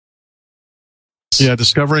Yeah,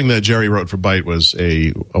 discovering that Jerry wrote for Byte was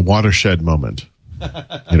a watershed moment.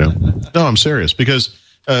 No, I'm serious, because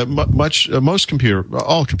all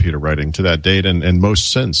computer writing to that date and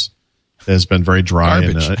most since has been very dry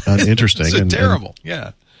and uninteresting. It's terrible.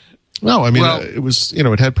 Yeah. No, I mean, it was,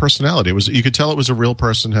 it had personality. You could tell it was a real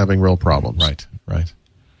person having real problems. Right.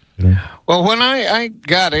 Well, when I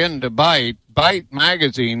got into Byte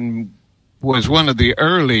magazine was one of the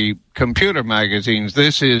early computer magazines.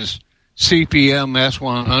 This is CPM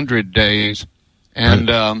S100 days, and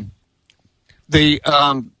the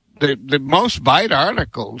most Byte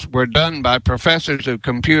articles were done by professors of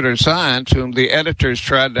computer science whom the editors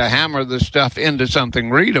tried to hammer the stuff into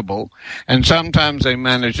something readable, and sometimes they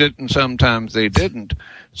managed it and sometimes they didn't.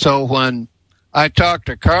 So when I talked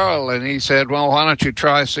to Carl and he said, well, why don't you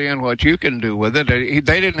try seeing what you can do with it? They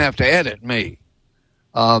didn't have to edit me.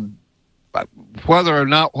 Whether or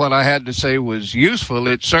not what I had to say was useful,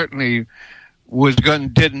 it certainly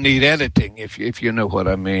didn't need editing, if you know what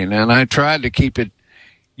I mean. And I tried to keep it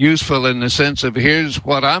useful in the sense of, here's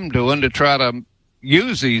what I'm doing to try to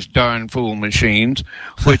use these darn fool machines,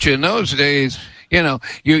 which in those days,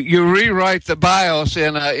 you rewrite the BIOS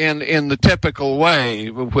in the typical way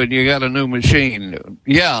when you got a new machine.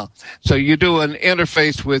 Yeah. So you do an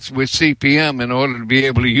interface with CPM in order to be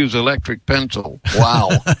able to use Electric Pencil. Wow.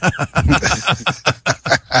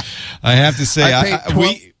 I have to say,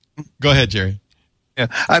 go ahead, Jerry. Yeah,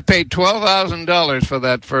 I paid $12,000 for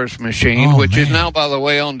that first machine, which is now, by the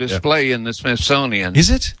way, on display in the Smithsonian. Is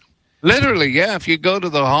it? Literally, yeah. If you go to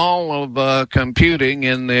the Hall of Computing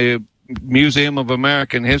in the Museum of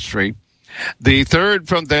American History, there's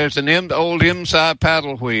an old IMSI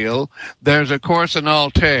paddle wheel. There's, of course, an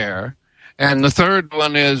Altair. And the third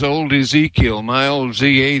one is old Ezekiel, my old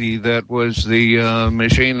Z80. That was the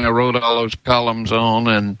machine I wrote all those columns on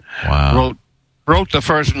and wrote the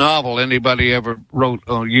first novel anybody ever wrote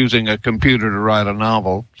using a computer to write a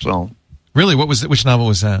novel. So, really, which novel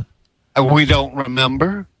was that? We don't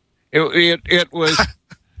remember. It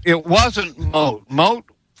wasn't Moat. Moat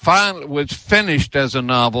finally was finished as a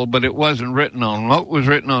novel, but it wasn't written on. Moat was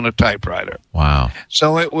written on a typewriter. Wow.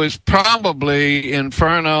 So it was probably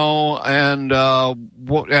Inferno and a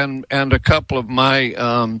couple of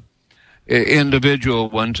my individual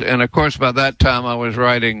ones. And of course, by that time I was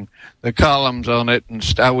writing the columns on it,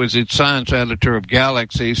 and I was its science editor of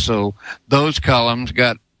Galaxy. So those columns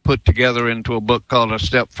got put together into a book called A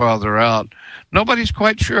Step Farther Out. Nobody's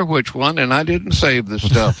quite sure which one, and I didn't save the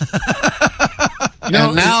stuff.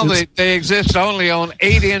 And now they exist only on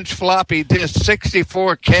 8-inch floppy disk,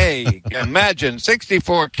 64K. Imagine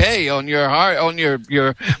 64K on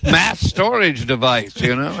your mass storage device.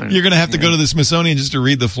 You're going to have to go to the Smithsonian just to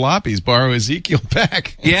read the floppies. Borrow Ezekiel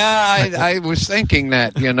back. Yeah, I was thinking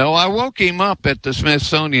that. I woke him up at the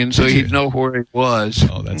Smithsonian so he'd know where he was.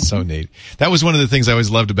 Oh, that's so neat. That was one of the things I always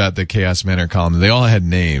loved about the Chaos Manor column. They all had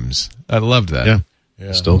names. I loved that.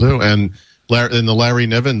 Yeah. Still do. And in the Larry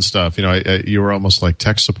Niven stuff, you were almost like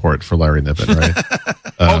tech support for Larry Niven, right?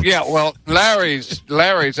 Well, Larry's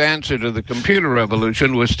answer to the computer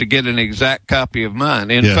revolution was to get an exact copy of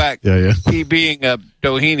mine. In fact, he being a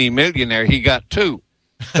Doheny millionaire, he got two.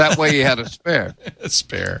 That way he had a spare.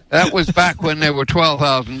 That was back when they were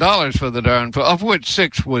 $12,000 for the darn, of which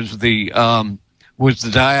 6 was the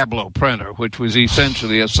Diablo printer, which was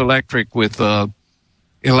essentially a Selectric with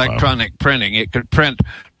electronic printing. It could print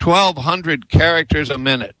 1,200 characters a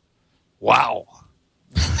minute. Wow.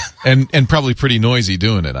 and probably pretty noisy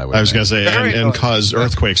doing it, I was going to say, and cause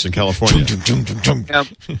earthquakes in California.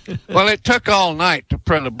 Well, it took all night to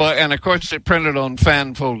print a book, and of course it printed on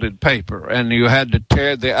fan-folded paper, and you had to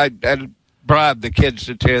tear I bribed the kids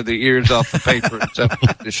to tear the ears off the paper and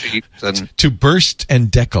separate the sheets. And to burst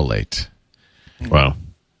and decollate. Wow.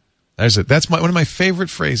 That's one of my favorite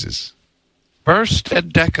phrases. Burst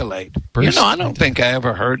and decollate. I don't think I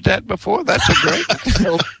ever heard that before. That's a great.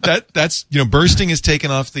 That's bursting is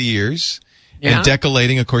taking off the ears, and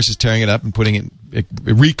decollating, of course, is tearing it up and putting it,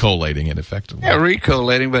 recollating it effectively. Yeah,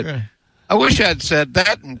 recollating. But I wish I'd said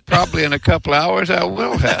that, and probably in a couple of hours I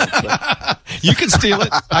will have. You can steal it.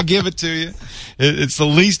 I give it to you. It's the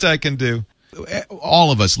least I can do.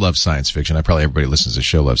 All of us love science fiction. Probably everybody listens to the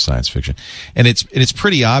show loves science fiction, and it's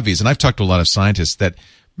pretty obvious. And I've talked to a lot of scientists that.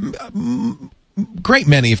 Great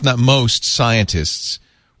many, if not most, scientists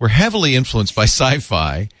were heavily influenced by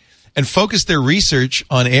sci-fi and focused their research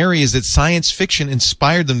on areas that science fiction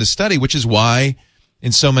inspired them to study, which is why,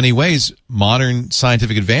 in so many ways, modern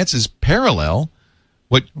scientific advances parallel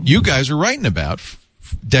what you guys were writing about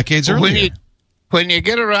decades earlier. When you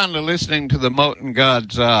get around to listening to the Molten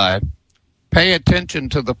God's Eye, Pay attention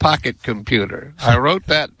to the pocket computer. I wrote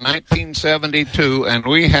that in 1972, and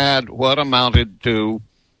we had what amounted to,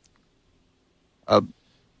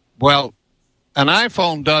 an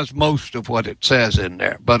iPhone does most of what it says in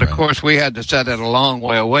there. But, of course, we had to set it a long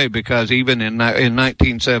way away because even in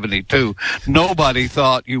 1972, nobody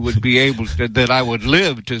thought you would be able to, that I would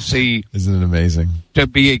live to see. Isn't it amazing? To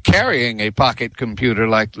be carrying a pocket computer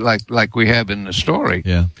like we have in the story.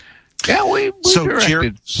 Yeah. Yeah, we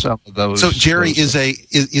directed some of those. So, Jerry, is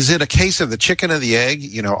it a case of the chicken or the egg?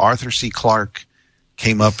 You know, Arthur C. Clarke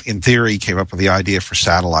came up with the idea for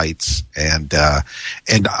satellites, and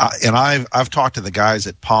I've talked to the guys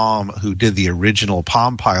at Palm who did the original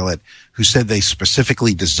Palm Pilot, who said they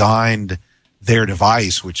specifically designed their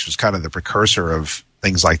device, which was kind of the precursor of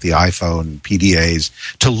things like the iPhone,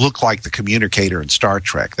 PDAs, to look like the communicator in Star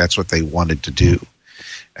Trek. That's what they wanted to do.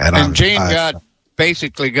 And Gene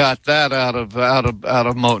basically got that out of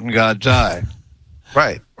Moten God's eye.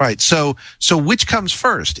 Right. So which comes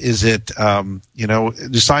first? Is it,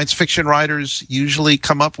 do science fiction writers usually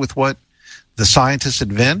come up with what the scientists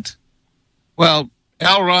invent? Well,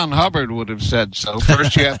 L. Ron Hubbard would have said so.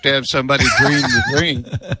 First, you have to have somebody dream the dream,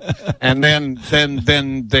 and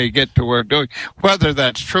then they get to work doing. Whether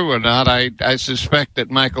that's true or not, I suspect that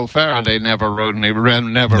Michael Faraday never read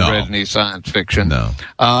any science fiction. No.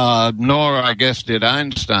 Nor, I guess, did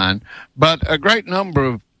Einstein. But a great number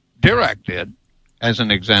of Dirac did. As an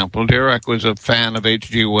example, Dirac was a fan of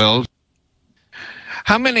H.G. Wells.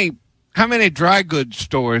 How many dry goods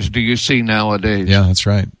stores do you see nowadays? Yeah, that's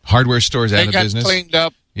right. Hardware stores out of business. They got cleaned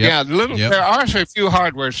up. Yep. Yeah, there are a few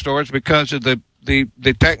hardware stores because of the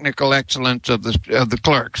technical excellence of the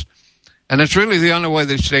clerks. And it's really the only way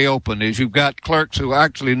they stay open is you've got clerks who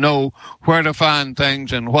actually know where to find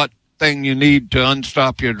things and what thing you need to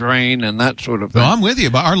unstop your drain and that sort of thing. Well, I'm with you.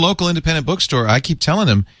 About our local independent bookstore, I keep telling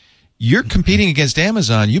them, you're competing against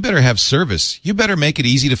Amazon. You better have service. You better make it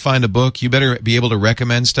easy to find a book. You better be able to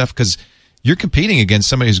recommend stuff because you're competing against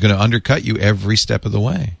somebody who's going to undercut you every step of the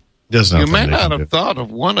way. You may not have thought of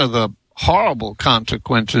one of the horrible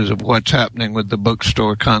consequences of what's happening with the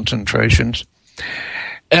bookstore concentrations.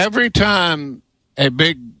 Every time a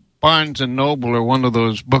big Barnes & Noble or one of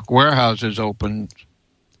those book warehouses opens,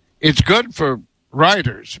 it's good for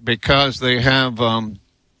writers because they have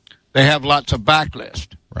lots of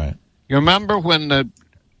backlist. Right. You remember when the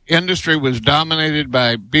industry was dominated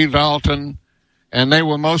by B. Dalton, and they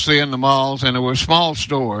were mostly in the malls, and there were small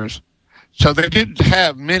stores, so they didn't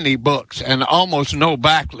have many books and almost no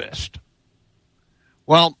backlist.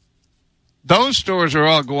 Well, those stores are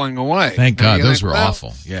all going away. Thank God. Those were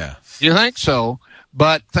awful. Yeah. You think so?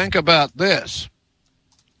 But think about this.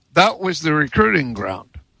 That was the recruiting ground.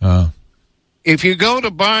 If you go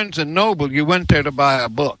to Barnes & Noble, you went there to buy a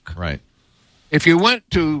book. Right. If you went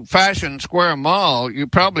to Fashion Square Mall, you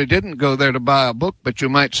probably didn't go there to buy a book, but you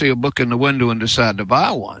might see a book in the window and decide to buy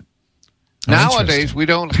one. Nowadays, we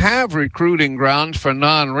don't have recruiting grounds for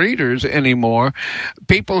non-readers anymore.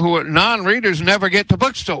 People who are non-readers never get to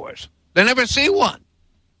bookstores. They never see one.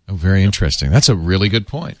 Oh, very interesting. That's a really good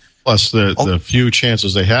point. Plus, the few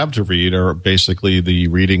chances they have to read are basically the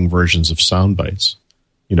reading versions of sound bites,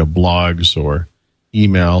 blogs or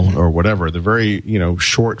email or whatever. The very,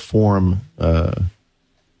 short form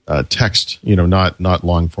text, not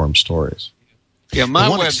long form stories. Yeah, my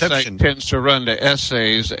website tends to run to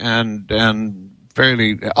essays and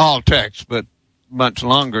fairly all text, but much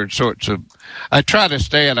longer sorts of. I try to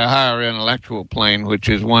stay at a higher intellectual plane, which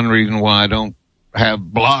is one reason why I don't have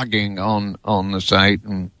blogging on the site,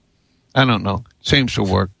 and I don't know. Seems to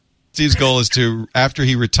work. Steve's goal is to, after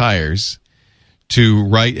he retires, to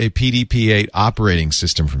write a PDP-8 operating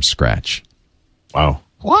system from scratch. Wow.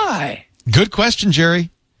 Why? Good question, Jerry.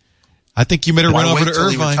 I think you better run over to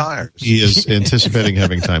Irvine. He is anticipating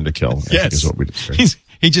having time to kill. Yes. I think is what we discussed.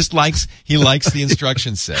 He just likes the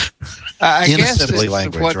instruction set. I guess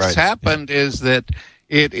what's happened is that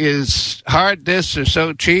it is hard disks are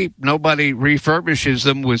so cheap, nobody refurbishes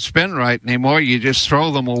them with SpinRite anymore. You just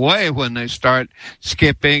throw them away when they start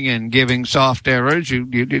skipping and giving soft errors. You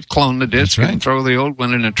just clone the disk and throw the old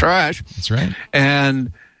one in the trash. That's right.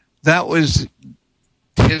 And that was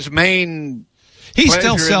his main he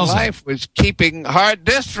still sells in life was keeping hard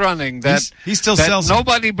disks running that he still sells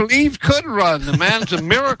nobody believed could run. The man's a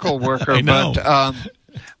miracle worker, I know.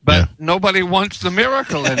 but nobody wants the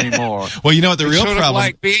miracle anymore. Well, you know what the real sort problem... of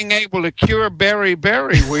like being able to cure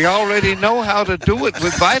beriberi. We already know how to do it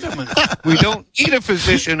with vitamins. We don't need a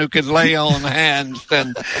physician who can lay on hands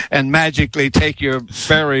and magically take your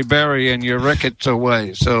beriberi and your rickets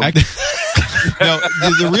away. So No,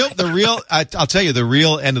 the real. I'll tell you, the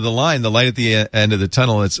real end of the line, the light at the end of the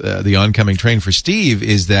tunnel. It's the oncoming train for Steve.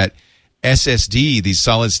 Is that SSD? These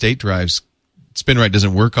solid state drives, SpinRite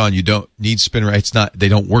doesn't work on. You don't need SpinRite. It's not. They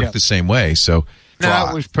don't work the same way. So.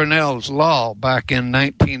 Now, it was Pournelle's law back in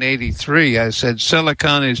 1983. I said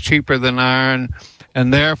silicon is cheaper than iron,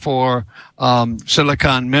 and therefore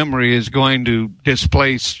silicon memory is going to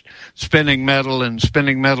displace spinning metal, and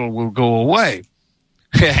spinning metal will go away.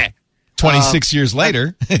 26 years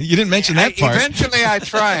later, you didn't mention that part. Eventually, I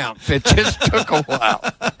triumphed. It just took a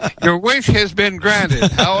while. Your wish has been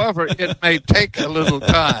granted. However, it may take a little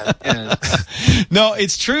time. Yeah. No,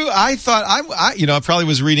 it's true. I thought I probably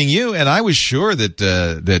was reading you, and I was sure that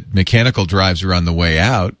that mechanical drives were on the way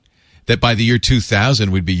out. That by the year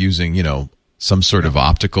 2000, we'd be using some sort of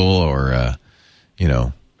optical or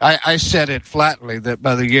I said it flatly that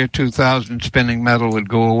by the year 2000, spinning metal would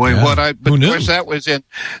go away. Yeah. But of course, that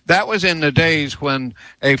was in the days when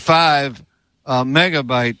a 5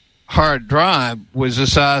 megabyte hard drive was the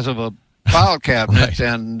size of a file cabinet, right.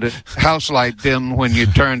 And house light dimmed when you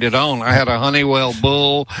turned it on. I had a Honeywell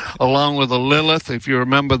Bull along with a Lilith, if you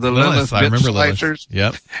remember the Lilith bit slicers.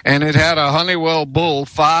 Yep. And it had a Honeywell Bull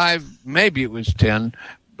 5, maybe it was 10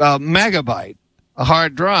 megabyte, a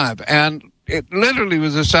hard drive, and it literally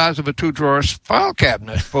was the size of a 2-drawer file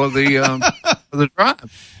cabinet for the for the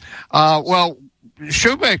drive. Well,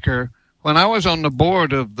 Shoemaker, when I was on the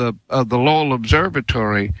board of the Lowell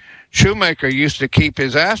Observatory, Shoemaker used to keep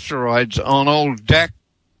his asteroids on old deck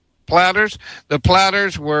platters. The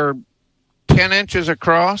platters were 10 inches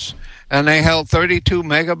across, and they held 32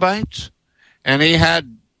 megabytes. And he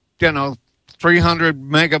had, 300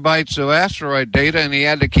 megabytes of asteroid data, and he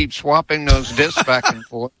had to keep swapping those disks back and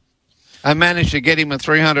forth. I managed to get him a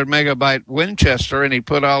 300 megabyte Winchester, and he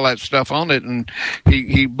put all that stuff on it, and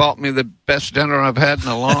he bought me the best dinner I've had in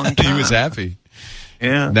a long time. He was happy.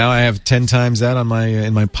 Yeah. Now I have 10 times that on my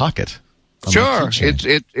in my pocket. Sure.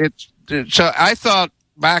 It's so I thought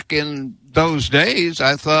back in those days,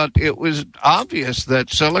 I thought it was obvious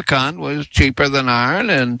that silicon was cheaper than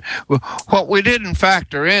iron, and what we didn't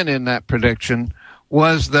factor in that prediction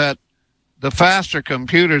was that the faster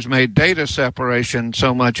computers made data separation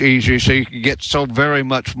so much easier, so you could get so very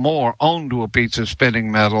much more onto a piece of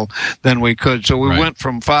spinning metal than we could. So we went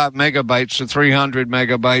from 5 megabytes to 300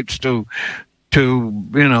 megabytes to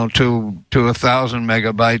 1,000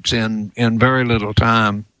 megabytes in very little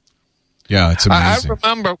time. Yeah, it's amazing. I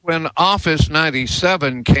remember when Office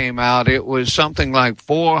 97 came out, it was something like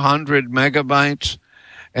 400 megabytes,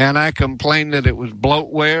 and I complained that it was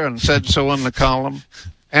bloatware and said so in the column.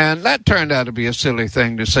 And that turned out to be a silly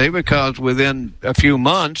thing to say, because within a few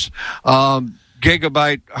months,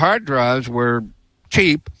 gigabyte hard drives were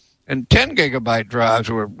cheap, and 10 gigabyte drives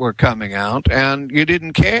were coming out, and you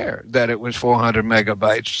didn't care that it was 400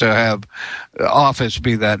 megabytes to have Office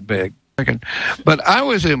be that big. But I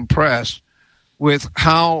was impressed with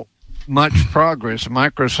how much progress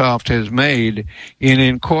Microsoft has made in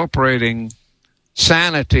incorporating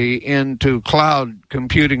Sanity into cloud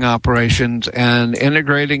computing operations and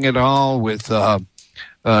integrating it all with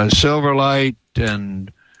Silverlight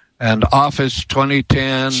and Office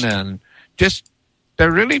 2010, and just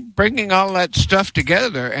they're really bringing all that stuff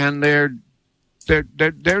together, and they're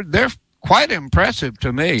quite impressive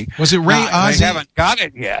to me. Was it Ray Ozzie? They haven't got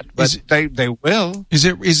it yet, but they will. Is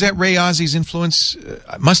that Ray Ozzie's influence?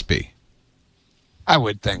 Must be. I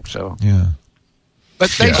would think so. Yeah.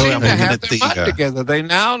 But they seem to have their mind together. They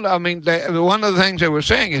now, one of the things they were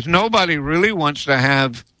saying is nobody really wants to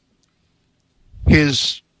have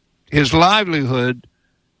his livelihood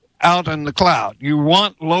out in the cloud. You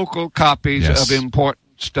want local copies of important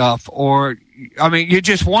stuff, you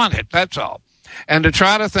just want it, that's all. And to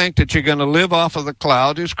try to think that you're going to live off of the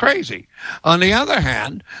cloud is crazy. On the other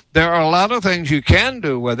hand, there are a lot of things you can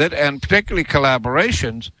do with it, and particularly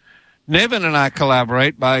collaborations. Niven and I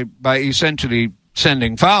collaborate by essentially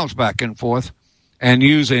sending files back and forth and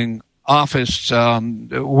using Office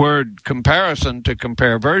word comparison to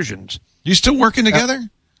compare versions. You still working together?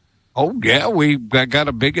 Oh, yeah. We got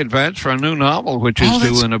a big advance for a new novel, which is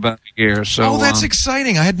due in about a year. So, that's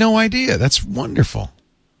exciting. I had no idea. That's wonderful.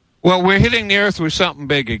 Well, we're hitting the earth with something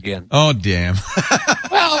big again. Oh, damn.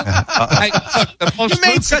 Well, you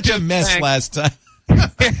made such a mess last time.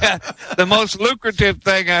 Yeah, the most lucrative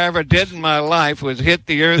thing I ever did in my life was hit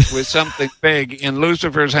the earth with something big in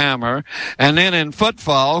Lucifer's Hammer, and then in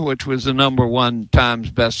Footfall, which was the #1 Times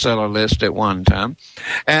bestseller list at one time.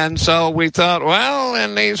 And so we thought, well,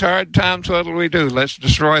 in these hard times, what do we do? Let's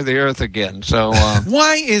destroy the earth again. So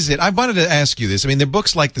why is it? I wanted to ask you this. I mean, the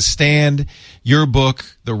books like The Stand, your book,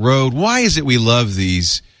 The Road, why is it we love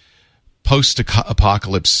these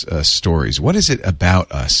post-apocalypse stories? What is it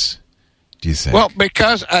about us, do you think? Well,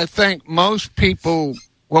 because I think most people...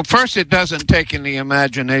 Well, first, it doesn't take in the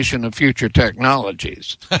imagination of future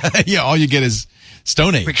technologies. Yeah, all you get is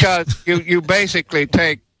Stone Age. Because you basically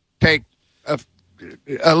take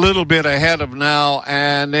a little bit ahead of now,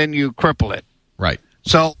 and then you cripple it. Right.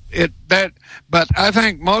 So but I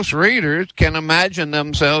think most readers can imagine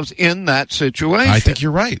themselves in that situation. I think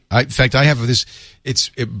you're right. In fact, I have this.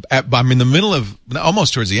 I'm in the middle of,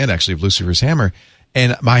 almost towards the end, actually, of Lucifer's Hammer.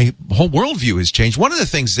 And my whole worldview has changed. One of the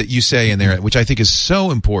things that you say in there, which I think is so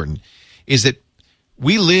important, is that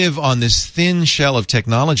we live on this thin shell of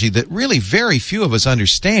technology that really very few of us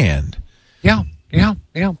understand. Yeah.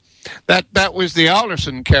 That was the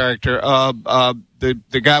Alderson character,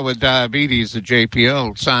 the guy with diabetes, the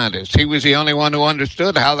JPL scientist. He was the only one who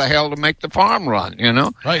understood how the hell to make the farm run, you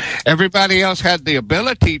know? Right. Everybody else had the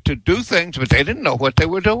ability to do things, but they didn't know what they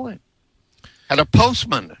were doing. And a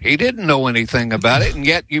postman, he didn't know anything about it, and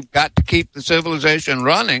yet you've got to keep the civilization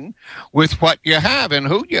running with what you have and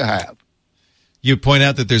who you have. You point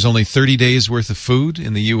out that there's only 30 days worth of food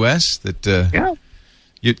in the U.S. That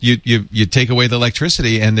you take away the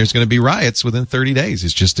electricity, and there's going to be riots within 30 days.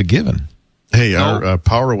 It's just a given. Hey, our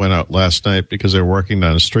power went out last night because they were working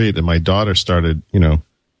down the street, and my daughter started,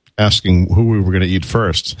 asking who we were going to eat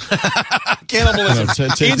first. Cannibalism.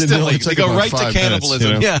 Instantly. They go right to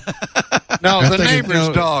cannibalism. Minutes, Yeah. No, the neighbor's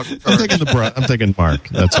dog. I'm thinking Mark.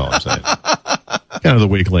 That's all I'm saying. Kind of the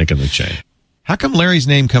weak link in the chain. How come Larry's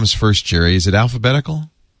name comes first, Jerry? Is it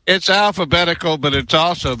alphabetical? It's alphabetical, but it's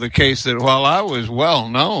also the case that while I was well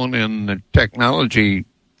known in the technology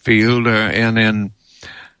field and in,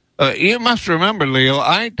 you must remember, Leo,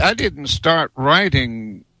 I didn't start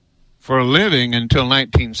writing for a living until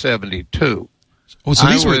 1972. Oh, so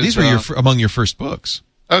these were among your first books.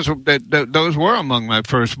 Those were among my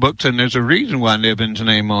first books, and there's a reason why Niven's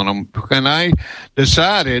name on them. And I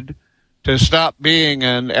decided to stop being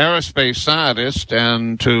an aerospace scientist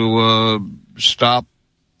and to stop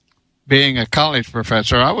being a college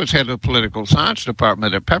professor. I was head of the political science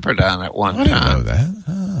department at Pepperdine at one time. I didn't know that.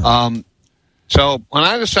 Oh. So when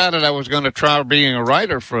I decided I was going to try being a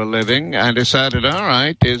writer for a living, I decided, all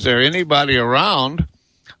right, is there anybody around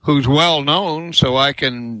who's well known so I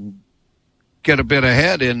can get a bit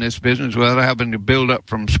ahead in this business without having to build up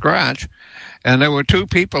from scratch? And there were two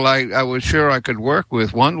people I was sure I could work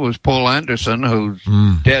with. One was Paul Anderson, who's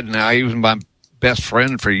dead now. He was my best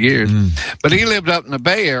friend for years. But he lived up in the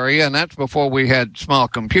Bay Area, and that's before we had small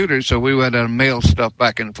computers, so we had to mail stuff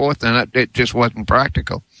back and forth, and it just wasn't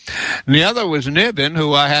practical. And the other was Niven,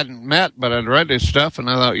 who I hadn't met, but I'd read his stuff, and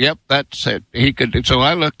I thought, yep, that's it. He could. So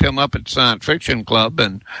I looked him up at Science Fiction Club,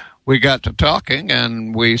 and we got to talking,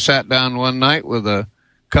 and we sat down one night with a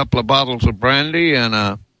couple of bottles of brandy and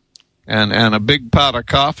a big pot of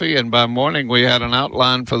coffee, and by morning we had an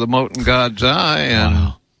outline for The Mote in God's Eye, and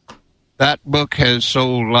wow. That book has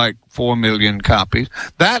sold like 4 million copies.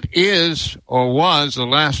 That is, or was, the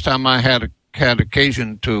last time I had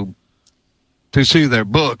occasion to see their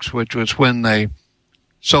books, which was when they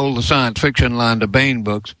sold the science fiction line to Baen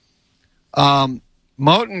Books.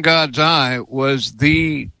 Mote in God's Eye was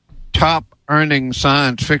the top earning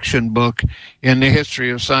science fiction book in the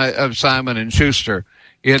history of Simon & Schuster.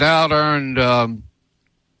 It out-earned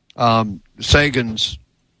Sagan's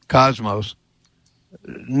Cosmos.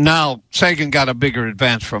 Now, Sagan got a bigger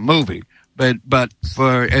advance for a movie, but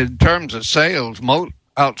for in terms of sales, Mote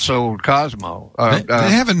outsold Cosmo. They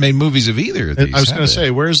haven't made movies of either of these. I was going to say,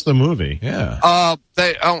 where's the movie? Yeah.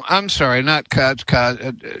 I'm sorry, not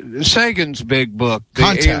Sagan's big book,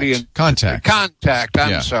 Contact.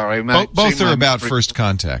 I'm sorry. Both are about first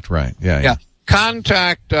contact, right? Yeah.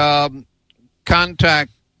 Contact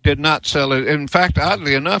did not sell it. In fact,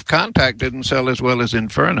 oddly enough, Contact didn't sell as well as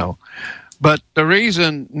Inferno. But the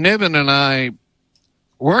reason Niven and I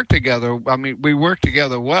worked together, I mean, we worked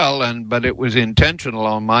together well, but it was intentional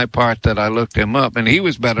on my part that I looked him up, and he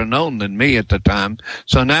was better known than me at the time,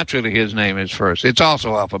 so naturally his name is first. It's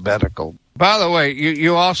also alphabetical. By the way,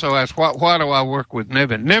 you also asked, why do I work with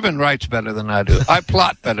Niven? Niven writes better than I do. I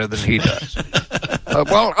plot better than he does.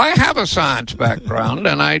 Well, I have a science background,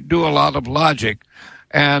 and I do a lot of logic,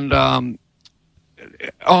 and on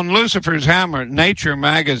Lucifer's Hammer, Nature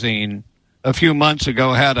magazine a few months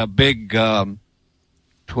ago had a big 25th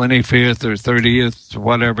or 30th,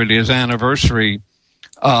 whatever it is, anniversary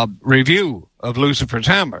review of Lucifer's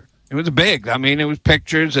Hammer. It was big. I mean, it was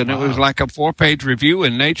pictures, and It was like a 4-page review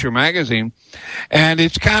in Nature magazine. And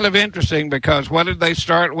it's kind of interesting because what did they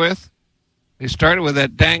start with? It started with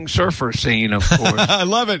that dang surfer scene, of course. I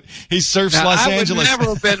love it. He surfs now, Los Angeles. I would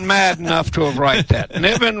never have been mad enough to have write that.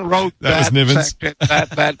 Niven wrote that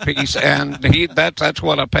piece, and that's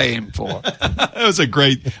what I pay him for. That was a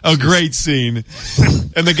great scene.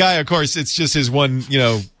 And the guy, of course, it's just his one,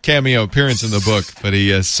 cameo appearance in the book, but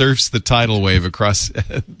he surfs the tidal wave across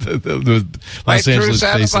the Los Angeles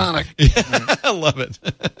basin. Yeah, I love it.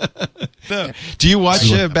 No. Do you watch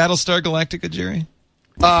Battlestar Galactica, Jerry?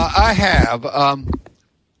 I have. I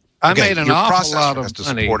made an awful lot of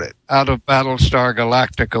money out of Battlestar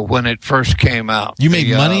Galactica when it first came out. You made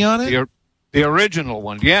money on it? The original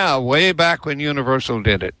one, yeah, way back when Universal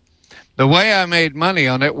did it. The way I made money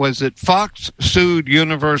on it was that Fox sued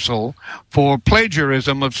Universal for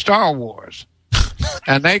plagiarism of Star Wars.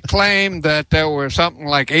 And they claimed that there were something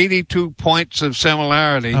like 82 points of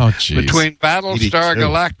similarity between Battlestar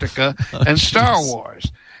Galactica and Star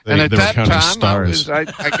Wars. And at that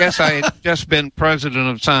time, I guess I had just been president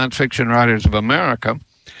of Science Fiction Writers of America.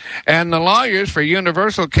 And the lawyers for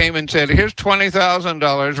Universal came and said, here's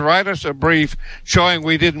 $20,000, write us a brief showing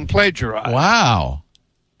we didn't plagiarize. Wow.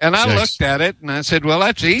 And I looked at it and I said, well,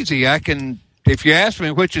 that's easy. If you ask me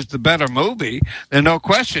which is the better movie, then no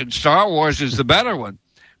question, Star Wars is the better one.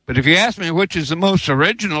 But if you ask me which is the most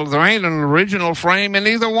original, there ain't an original frame in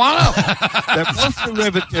either one of them. They're both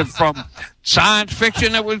derivative from science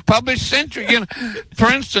fiction that was published centuries.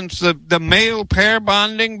 For instance, the male pair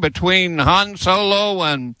bonding between Han Solo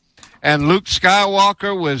and Luke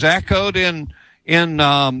Skywalker was echoed in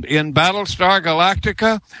Battlestar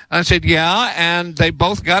Galactica. I said, yeah, and they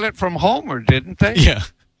both got it from Homer, didn't they? Yeah,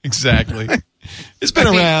 exactly. It's been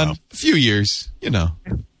around a few years,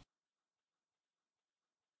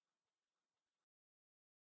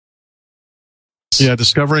 Yeah,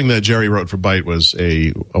 discovering that Jerry wrote for Byte was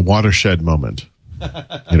a watershed moment.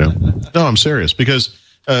 No, I'm serious, because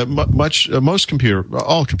all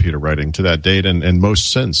computer writing to that date and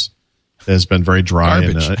most since has been very dry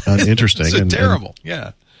and uninteresting. It's terrible.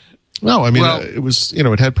 Yeah. No, I mean, it was,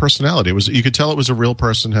 it had personality. You could tell it was a real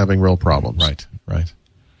person having real problems. Right.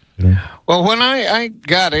 Well, when I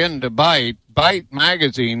got into Byte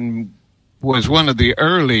magazine was one of the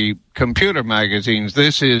early computer magazines.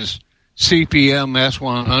 This is CPM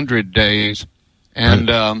S100 days, and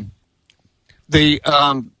the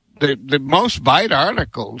most Byte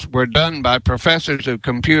articles were done by professors of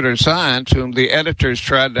computer science whom the editors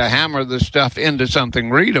tried to hammer the stuff into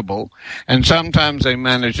something readable, and sometimes they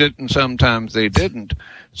managed it and sometimes they didn't.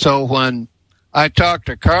 So when I talked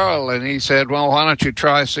to Carl and he said, well, why don't you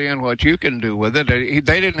try seeing what you can do with it? They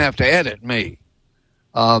didn't have to edit me.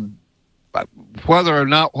 Whether or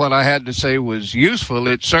not what I had to say was useful,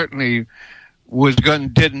 it certainly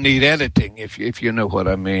didn't need editing, if you know what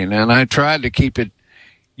I mean. And I tried to keep it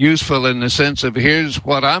useful in the sense of here's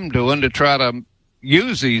what I'm doing to try to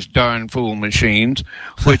use these darn fool machines,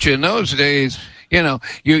 which in those days,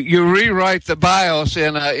 you rewrite the BIOS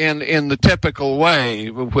in the typical way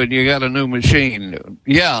when you got a new machine.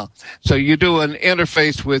 Yeah. So you do an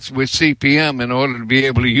interface with CPM in order to be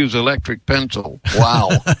able to use Electric Pencil. Wow.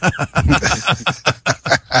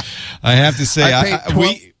 I have to say,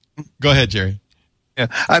 go ahead, Jerry. Yeah,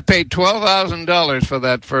 I paid $12,000 for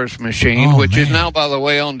that first machine, which is now, by the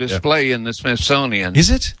way, on display in the Smithsonian. Is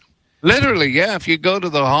it? Literally, yeah. If you go to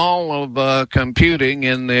the Hall of Computing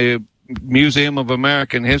in the Museum of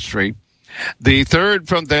American History, there's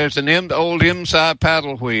an old IMSI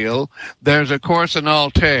paddle wheel. There's, of course, an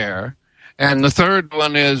Altair. And the third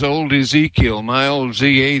one is old Ezekiel, my old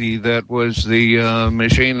Z80. That was the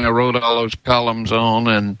machine I wrote all those columns on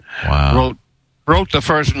and wrote the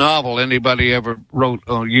first novel anybody ever wrote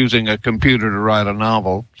using a computer to write a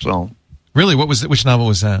novel. So, really, which novel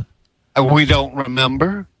was that? We don't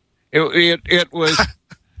remember. It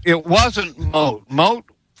wasn't Moat. Moat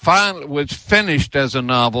finally was finished as a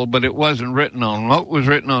novel, but it wasn't written on. Moat was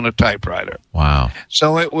written on a typewriter. Wow.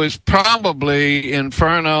 So it was probably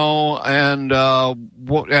Inferno and a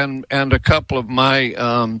couple of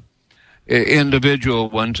my individual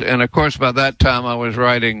ones. And of course, by that time I was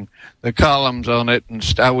writing the columns on it,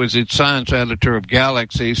 and I was its science editor of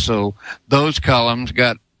Galaxy. So those columns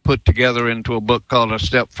got put together into a book called A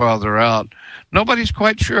Step Farther Out. Nobody's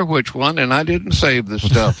quite sure which one, and I didn't save the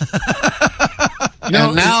stuff.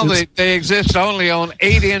 And now they exist only on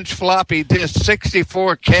 8-inch floppy disk,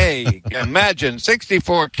 64K. Imagine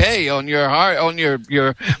 64K on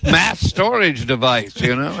your mass storage device.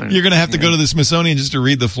 You're going to have to go to the Smithsonian just to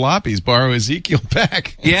read the floppies. Borrow Ezekiel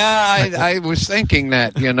back. Yeah, I was thinking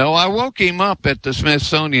that. I woke him up at the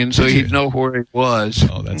Smithsonian so he'd know where he was.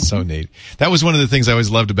 Oh, that's so neat. That was one of the things I always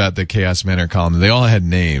loved about the Chaos Manor column. They all had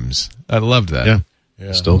names. I loved that.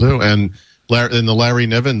 Yeah. Still do. And In the Larry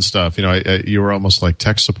Niven stuff, you were almost like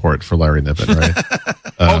tech support for Larry Niven, right?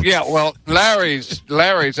 Oh yeah, well, Larry's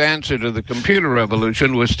answer to the computer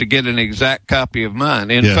revolution was to get an exact copy of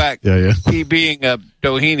mine. In fact, he being a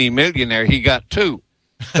Doheny millionaire, he got two.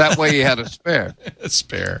 That way he had a spare. A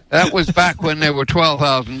spare. That was back when they were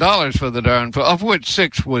 $12,000 for the darn, of which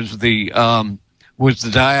 $6 was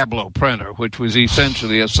the Diablo printer, which was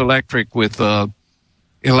essentially a Selectric with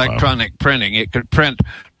electronic printing. It could print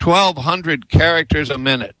 1,200 characters a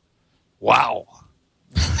minute. Wow.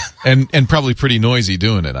 And probably pretty noisy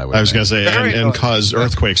doing it, I was going to say, and cause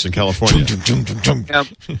earthquakes in California.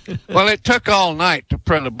 Well, it took all night to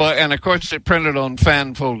print a book, and of course it printed on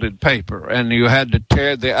fan-folded paper, and you had to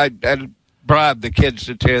tear I bribed the kids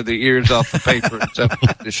to tear the ears off the paper and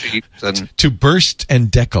separate the sheets. And to burst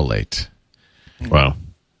and decollate. Wow.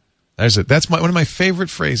 That's one of my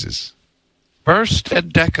favorite phrases. Burst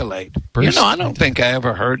and decollate. I don't think I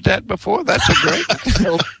ever heard that before. That's a great.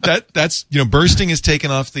 That's bursting is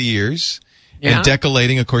taking off the ears, and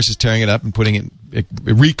decollating, of course, is tearing it up and putting it,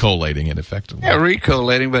 recollating it effectively. Yeah,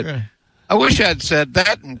 recollating. But I wish I'd said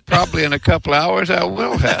that, and probably in a couple hours I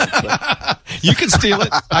will have. You can steal it.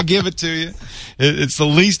 I give it to you. It's the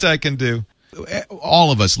least I can do.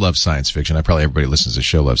 All of us love science fiction. Probably everybody who listens to the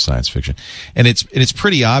show loves science fiction, and it's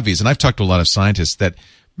pretty obvious. And I've talked to a lot of scientists that.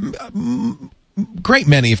 Great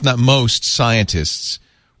many, if not most, scientists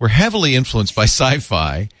were heavily influenced by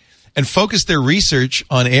sci-fi and focused their research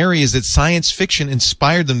on areas that science fiction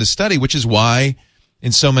inspired them to study, which is why,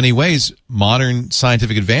 in so many ways, modern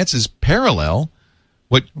scientific advances parallel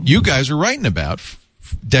what you guys were writing about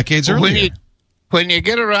decades earlier. When you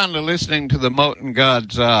get around to listening to the Mote in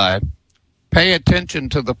God's Eye, pay attention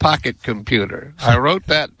to the pocket computer. I wrote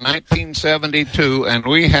that in 1972, and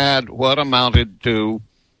we had what amounted to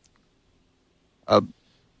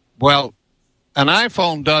an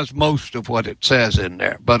iPhone does most of what it says in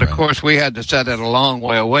there. But, of course, we had to set it a long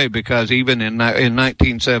way away because even in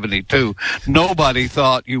 1972, nobody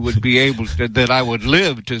thought you would be able to, that I would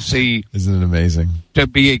live to see. Isn't it amazing? To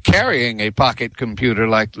be carrying a pocket computer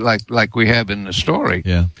like we have in the story.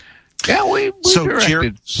 Yeah. Yeah, we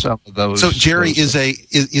directed some of those. So, Jerry, is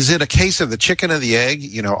it a case of the chicken or the egg?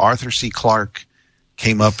 Arthur C. Clarke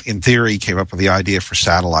came up with the idea for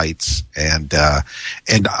satellites, and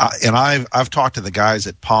I've talked to the guys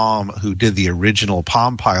at Palm who did the original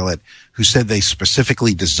Palm Pilot, who said they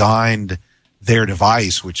specifically designed their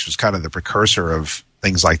device, which was kind of the precursor of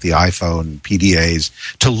things like the iPhone PDAs,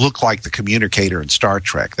 to look like the communicator in Star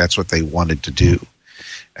Trek. That's what they wanted to do.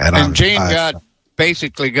 And Gene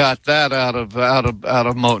basically got that out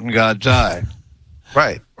of Mote in God's Eye.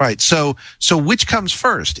 Right. So which comes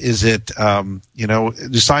first? Is it, do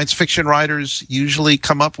science fiction writers usually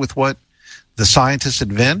come up with what the scientists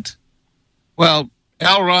invent? Well,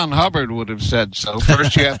 L. Ron Hubbard would have said so.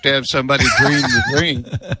 First, you have to have somebody dream the dream,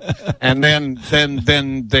 and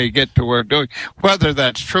then they get to work doing. Whether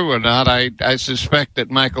that's true or not, I suspect that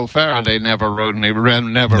Michael Faraday never read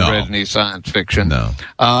any science fiction. No.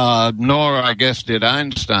 Nor, I guess, did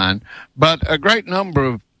Einstein. But a great number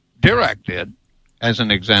of Dirac did. As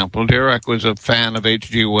an example, Dirac was a fan of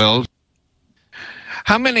H.G. Wells.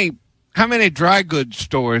 How many dry goods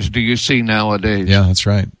stores do you see nowadays? Yeah, that's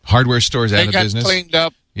right. Hardware stores out of business. They got cleaned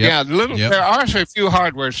up. Yep. Yeah, there are a few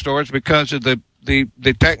hardware stores because of the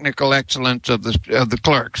technical excellence of the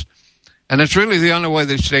clerks. And it's really the only way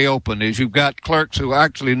they stay open is you've got clerks who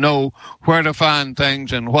actually know where to find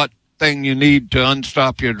things and what thing you need to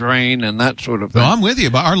unstop your drain and that sort of thing. No, I'm with you.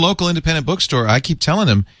 About our local independent bookstore, I keep telling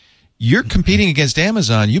them, you're competing against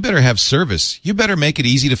Amazon. You better have service. You better make it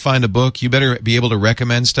easy to find a book. You better be able to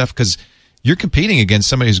recommend stuff because you're competing against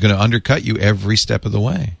somebody who's going to undercut you every step of the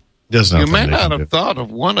way. You may not have thought of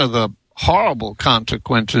one of the horrible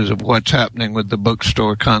consequences of what's happening with the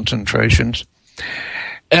bookstore concentrations.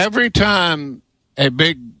 Every time a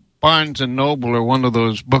big Barnes & Noble or one of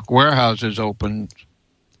those book warehouses opens,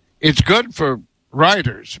 it's good for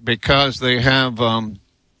writers because they have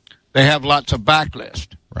lots of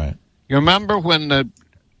backlist. Right. You remember when the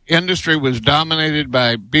industry was dominated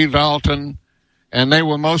by B. Dalton, and they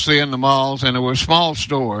were mostly in the malls, and there were small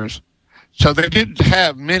stores, so they didn't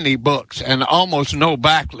have many books and almost no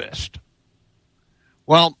backlist.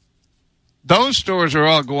 Well, those stores are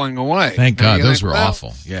all going away. Thank God. Those were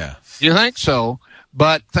awful. Yeah. You think so?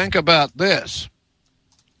 But think about this.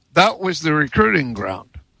 That was the recruiting ground.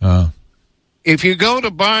 If you go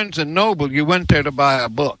to Barnes & Noble, you went there to buy a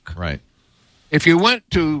book. Right. If you went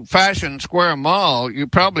to Fashion Square Mall, you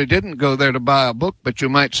probably didn't go there to buy a book, but you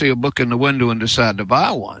might see a book in the window and decide to buy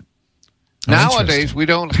one. Nowadays, we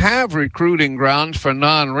don't have recruiting grounds for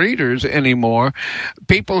non-readers anymore.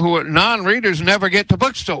 People who are non-readers never get to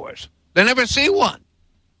bookstores. They never see one.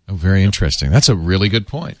 Oh, very interesting. That's a really good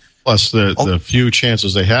point. Plus, the few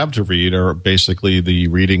chances they have to read are basically the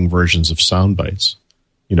reading versions of sound bites,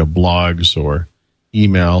 blogs or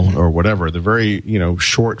email or whatever. The very,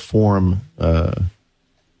 short form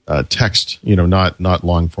text, not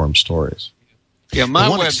long form stories. Yeah, my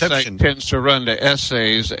website tends to run to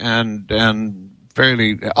essays and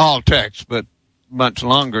fairly all text, but much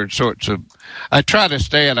longer sorts of. I try to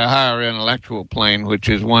stay at a higher intellectual plane, which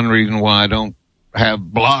is one reason why I don't have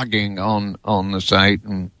blogging on the site,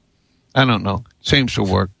 and I don't know. Seems to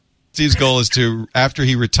work. Steve's goal is to, after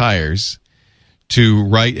he retires, to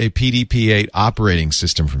write a PDP-8 operating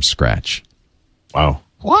system from scratch. Wow.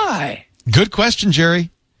 Why? Good question, Jerry.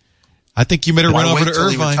 I think you better run over to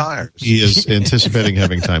Irvine. He is anticipating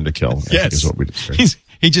having time to kill. Yes. Is what we discussed.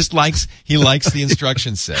 He just likes the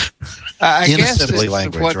instruction set. I guess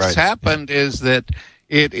what's happened is that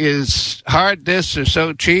it is hard disks are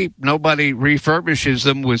so cheap, nobody refurbishes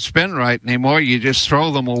them with SpinRite anymore. You just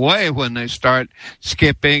throw them away when they start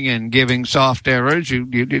skipping and giving soft errors. You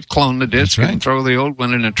just clone the disk and throw the old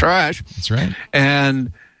one in the trash. That's right.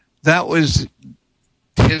 And that was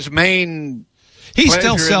his main he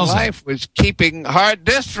still sells in life was keeping hard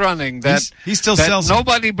disks running that he still sells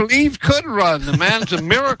nobody believed could run. The man's a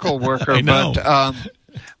miracle worker, I know.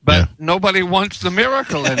 but nobody wants the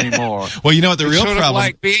miracle anymore. Well, you know what the real sort problem... of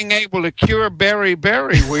like being able to cure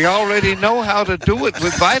beriberi. We already know how to do it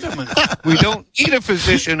with vitamins. We don't need a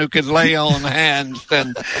physician who can lay on hands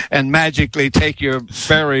and magically take your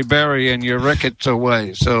beriberi and your rickets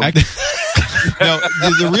away. So... No,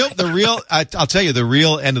 the real. I'll tell you, the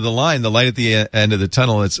real end of the line, the light at the end of the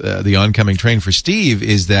tunnel. It's the oncoming train for Steve.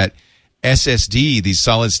 Is that SSD? These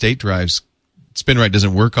solid state drives, SpinRite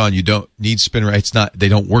doesn't work on. You don't need SpinRite. It's not. They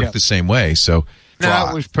don't work the same way. So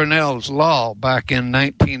now it was Pournelle's law back in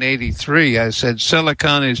 1983. I said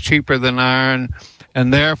silicon is cheaper than iron,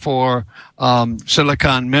 and therefore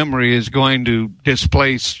silicon memory is going to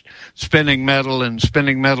displace spinning metal, and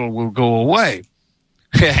spinning metal will go away.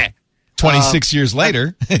 26 years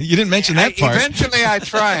later. You didn't mention that part. Eventually I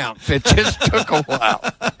triumphed. It just took a while.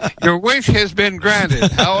 Your wish has been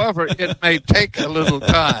granted. However, it may take a little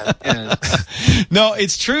time. Yes. No,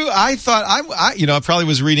 it's true. I thought, I probably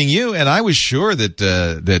was reading you, and I was sure that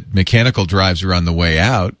that mechanical drives were on the way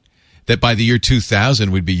out, that by the year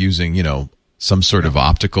 2000 we'd be using, some sort of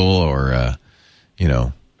optical or,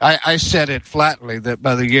 I said it flatly that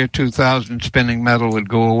by the year 2000, spinning metal would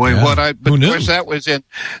go away. Yeah. But of course, that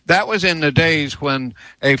was in the days when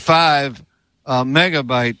a 5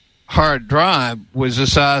 megabyte hard drive was the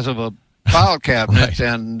size of a file cabinet,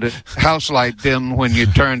 and house light dimmed when you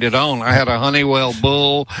turned it on. I had a Honeywell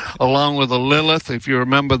Bull along with a Lilith, if you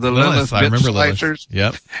remember the Lilith bit slicers.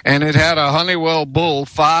 Yep. And it had a Honeywell Bull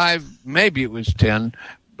 5, maybe it was 10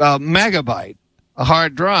 megabyte, a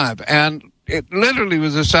hard drive, and it literally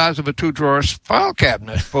was the size of a 2-drawer file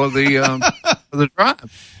cabinet for the for the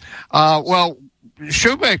drive. Well,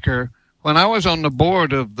 Shoemaker, when I was on the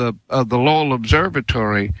board of the Lowell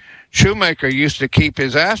Observatory, Shoemaker used to keep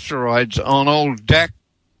his asteroids on old deck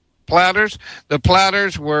platters. The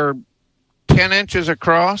platters were 10 inches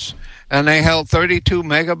across, and they held 32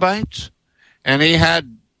 megabytes. And he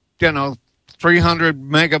had, 300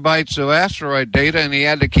 megabytes of asteroid data, and he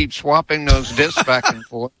had to keep swapping those disks back and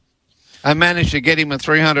forth. I managed to get him a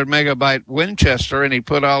 300 megabyte Winchester, and he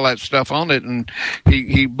put all that stuff on it, and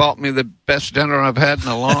he bought me the best dinner I've had in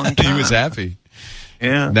a long time. He was happy.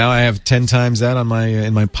 Yeah. Now I have 10 times that on my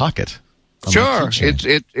in my pocket. Sure.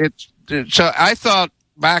 It's so I thought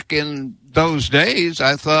back in those days,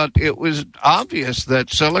 I thought it was obvious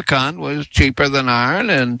that silicon was cheaper than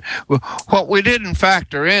iron, and what we didn't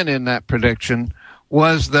factor in that prediction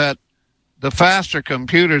was that the faster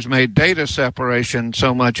computers made data separation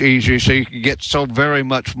so much easier, so you could get so very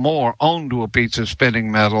much more onto a piece of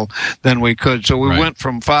spinning metal than we could. So we went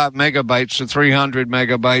from 5 megabytes to 300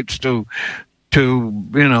 megabytes to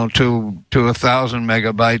 1,000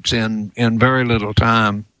 megabytes in very little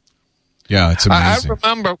time. Yeah, it's amazing. I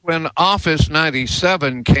remember when Office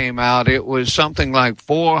 97 came out, it was something like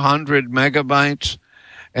 400 megabytes,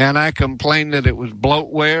 and I complained that it was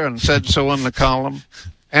bloatware and said so in the column.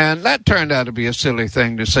 And that turned out to be a silly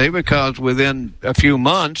thing to say, because within a few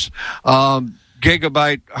months,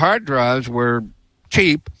 gigabyte hard drives were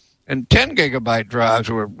cheap, and 10 gigabyte drives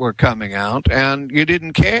were coming out, and you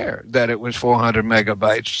didn't care that it was 400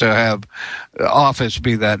 megabytes to have Office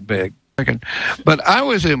be that big. But I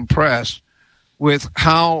was impressed with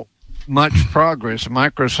how much progress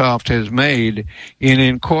Microsoft has made in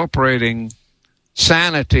incorporating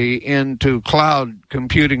Sanity into cloud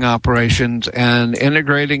computing operations and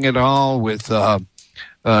integrating it all with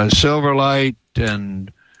Silverlight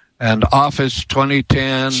and Office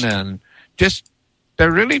 2010, and just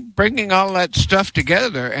they're really bringing all that stuff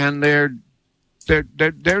together, and they're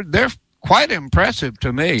quite impressive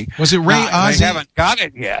to me. Was it Ray Ozzie? They haven't got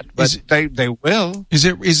it yet, but they will. Is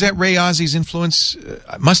that Ray Ozzie's influence?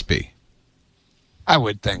 Must be. I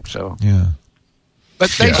would think so. Yeah. But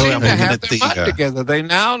they seem to have their mind together. They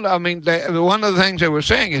now, one of the things they were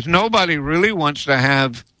saying is nobody really wants to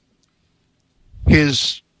have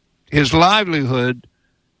his livelihood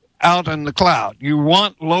out in the cloud. You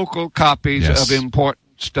want local copies of important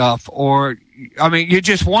stuff, you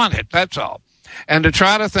just want it, that's all. And to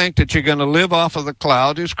try to think that you're going to live off of the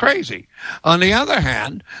cloud is crazy. On the other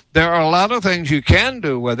hand, there are a lot of things you can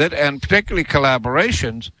do with it, and particularly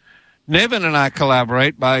collaborations. Niven and I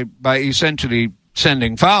collaborate by essentially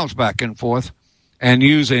sending files back and forth and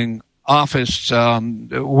using Office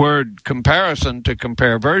word comparison to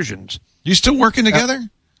compare versions. You still working together?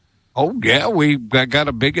 Oh, yeah. We got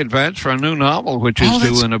a big advance for a new novel, which is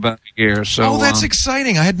due in about a year. So, that's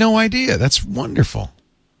exciting. I had no idea. That's wonderful.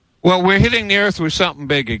 Well, we're hitting the earth with something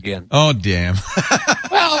big again. Oh, damn.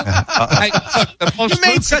 Well, you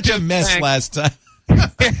made such a mess last time.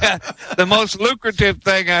 Yeah, the most lucrative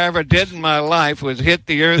thing I ever did in my life was hit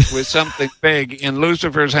the earth with something big in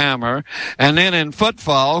Lucifer's Hammer, and then in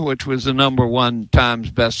Footfall, which was the #1 Times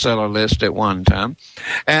bestseller list at one time.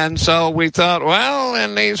 And so we thought, well,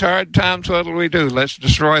 in these hard times, what do we do? Let's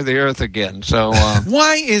destroy the earth again. So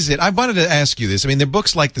why is it? I wanted to ask you this. I mean, there are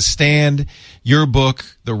books like The Stand, your book,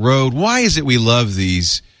 The Road. Why is it we love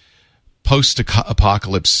these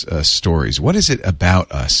post-apocalypse stories? What is it about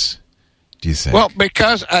us, do you think? Well,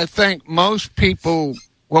 because I think most people,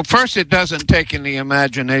 first, it doesn't take in the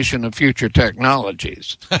imagination of future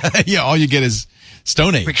technologies. Yeah, all you get is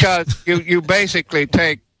Stone Age. Because you basically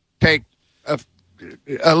take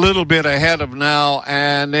a little bit ahead of now,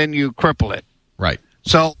 and then you cripple it. Right.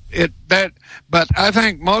 So but I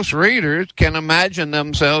think most readers can imagine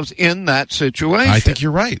themselves in that situation. I think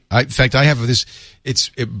you're right. In fact, I have this.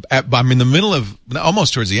 I'm in the middle of,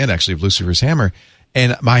 almost towards the end, actually, of Lucifer's Hammer.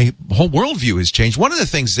 And my whole worldview has changed. One of the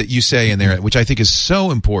things that you say in there, which I think is so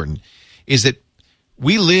important, is that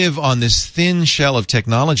we live on this thin shell of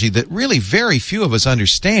technology that really very few of us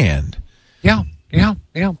understand. Yeah.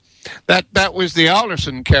 That was the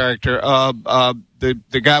Alderson character,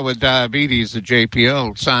 the guy with diabetes, the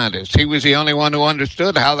JPL scientist. He was the only one who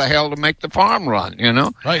understood how the hell to make the farm run, you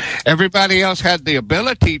know? Right. Everybody else had the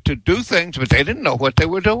ability to do things, but they didn't know what they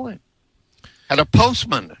were doing. And a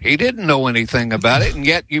postman, he didn't know anything about it, and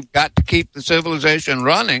yet you've got to keep the civilization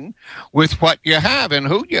running with what you have and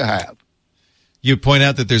who you have. You point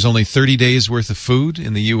out that there's only 30 days worth of food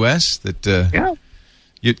in the U.S., that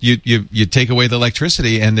you take away the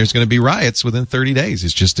electricity, and there's going to be riots within 30 days.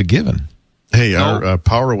 It's just a given. Hey, our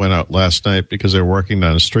power went out last night because they were working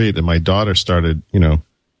down the street, and my daughter started,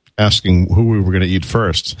 asking who we were going to eat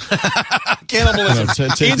first. Cannibalism.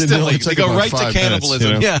 Instantly. They go right to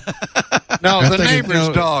cannibalism. Minutes, Yeah. No, the neighbor's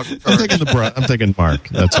dog. I'm thinking Mark.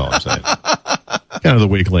 That's all I'm saying. Kind of the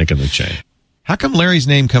weak link in the chain. How come Larry's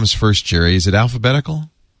name comes first, Jerry? Is it alphabetical?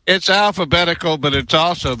 It's alphabetical, but it's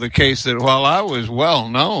also the case that while I was well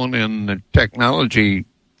known in the technology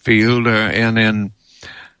field and in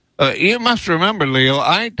you must remember, Leo,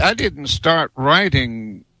 I didn't start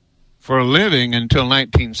writing for a living until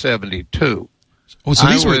 1972. Oh, so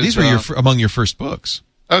these were among your first books.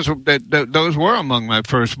 Those were among my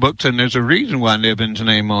first books, and there's a reason why Niven's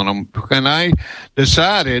name on them. And I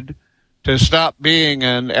decided to stop being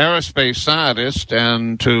an aerospace scientist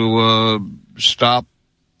and to stop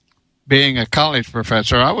being a college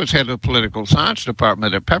professor. I was head of the political science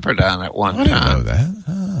department at Pepperdine at one time. I didn't know that.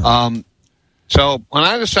 Oh. So when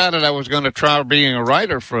I decided I was going to try being a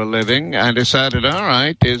writer for a living, I decided, all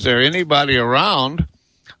right, is there anybody around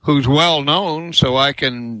who's well known so I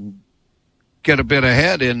can get a bit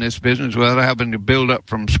ahead in this business without having to build up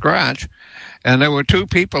from scratch? And there were two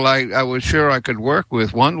people I was sure I could work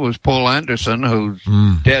with. One was Paul Anderson, who's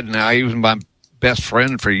dead now. He was my best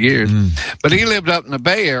friend for years. But he lived up in the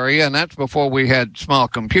Bay Area, and that's before we had small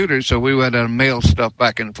computers, so we had to mail stuff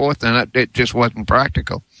back and forth, and it just wasn't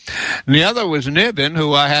practical. And the other was Niven,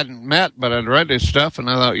 who I hadn't met, but I'd read his stuff, and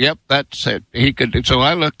I thought, yep, that's it. He could. So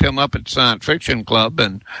I looked him up at Science Fiction Club,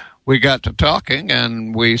 and we got to talking,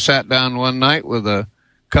 and we sat down one night with a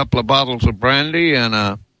couple of bottles of brandy and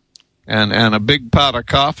a big pot of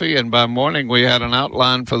coffee, and by morning we had an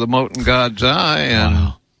outline for the Molten God's Eye,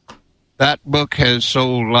 and That book has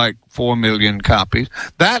sold like 4 million copies.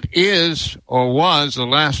 That is, or was, the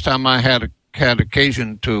last time I had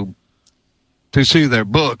occasion to see their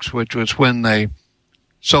books, which was when they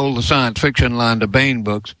sold the science fiction line to Baen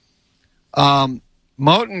Books.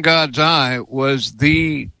 Mote in God's Eye was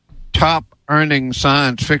the top earning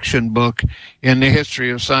science fiction book in the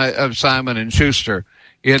history of Simon & Schuster.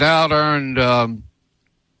 It out-earned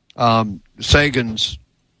Sagan's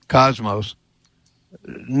Cosmos.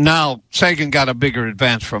 Now, Sagan got a bigger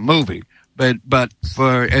advance for a movie, but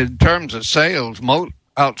for in terms of sales, Mote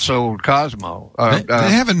outsold Cosmo. They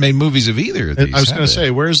haven't made movies of either of these. I was going to say,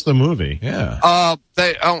 where's the movie? Yeah.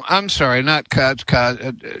 I'm sorry, not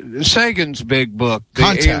Sagan's big book, The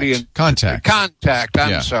Alien Contact.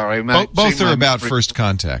 I'm sorry. Both are about first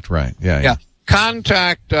contact, right? Yeah.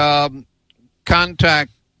 Contact did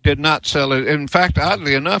not sell it. In fact,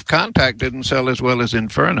 oddly enough, Contact didn't sell as well as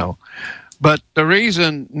Inferno. But the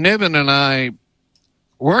reason Niven and I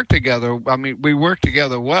worked together, I mean, we worked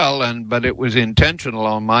together well, but it was intentional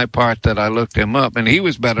on my part that I looked him up, and he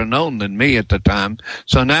was better known than me at the time,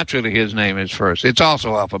 so naturally his name is first. It's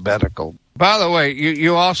also alphabetical. By the way,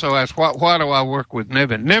 you also asked, why do I work with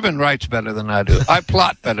Niven? Niven writes better than I do. I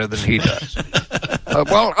plot better than he does.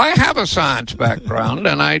 Well, I have a science background,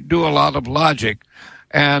 and I do a lot of logic,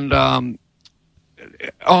 and on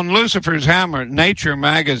Lucifer's Hammer, Nature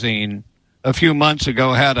magazine a few months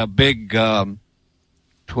ago had a big 25th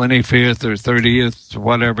or 30th,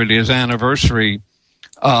 whatever it is, anniversary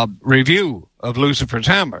review of Lucifer's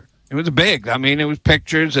Hammer. It was big. I mean, it was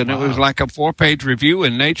pictures, and It was like a 4-page review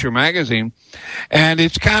in Nature magazine. And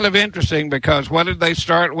it's kind of interesting because what did they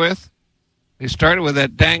start with? They started with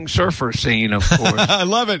that dang surfer scene, of course. I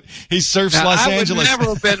love it. He surfs Los Angeles. I would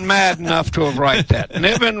never have been mad enough to have write that.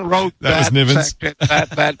 Niven wrote that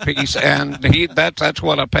piece, and that's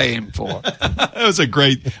what I pay him for. That was a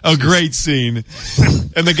great scene.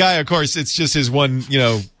 And the guy, of course, it's just his one,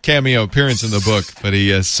 cameo appearance in the book, but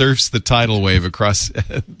he surfs the tidal wave across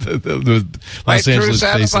the Los Angeles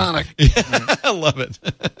basin. Yeah, I love it.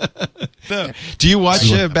 No. Do you watch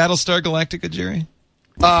Battlestar Galactica, Jerry?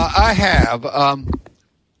 I have. I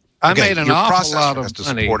made an awful lot of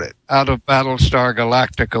money out of Battlestar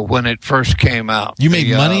Galactica when it first came out. You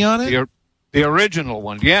made money on it? The original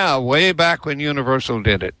one. Yeah, way back when Universal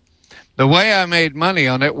did it. The way I made money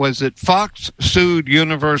on it was that Fox sued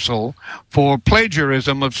Universal for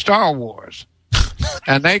plagiarism of Star Wars.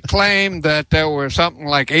 And they claimed that there were something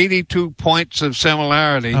like 82 points of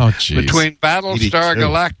similarity between Battlestar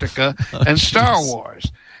Galactica and Star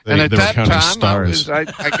Wars. And at that time,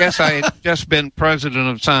 I guess I had just been president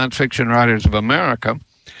of Science Fiction Writers of America.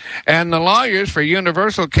 And the lawyers for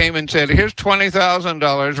Universal came and said, here's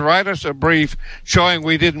 $20,000, write us a brief showing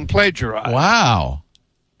we didn't plagiarize. Wow.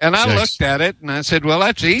 And I looked at it and I said, well,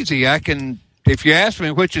 that's easy. If you ask me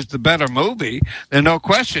which is the better movie, then no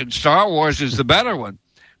question, Star Wars is the better one.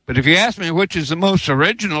 But if you ask me which is the most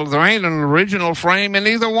original, there ain't an original frame in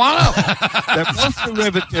either one of them. They're both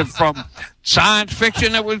derivative from science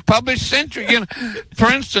fiction that was published centuries.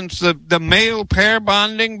 For instance, the male pair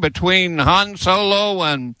bonding between Han Solo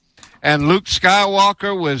and Luke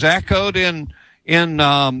Skywalker was echoed in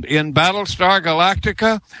Battlestar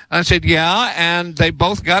Galactica. I said, yeah, and they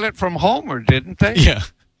both got it from Homer, didn't they? Yeah,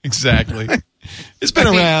 exactly. It's been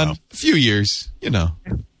around a few years,